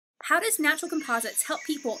How does Natural Composites help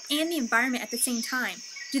people and the environment at the same time?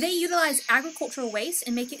 Do they utilize agricultural waste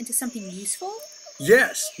and make it into something useful?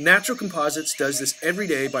 Yes, Natural Composites does this every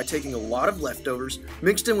day by taking a lot of leftovers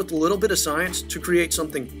mixed in with a little bit of science to create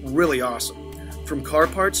something really awesome. From car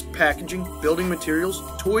parts, packaging, building materials,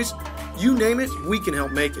 toys, you name it, we can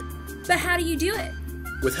help make it. But how do you do it?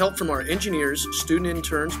 With help from our engineers, student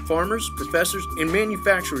interns, farmers, professors, and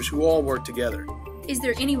manufacturers who all work together. Is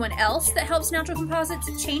there anyone else that helps Natural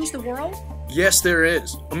Composites change the world? Yes, there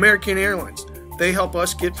is. American Airlines. They help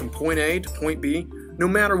us get from point A to point B, no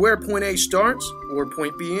matter where point A starts or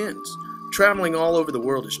point B ends. Traveling all over the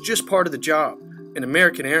world is just part of the job, and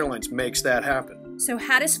American Airlines makes that happen. So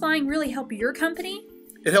how does flying really help your company?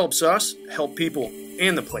 It helps us help people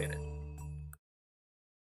and the planet.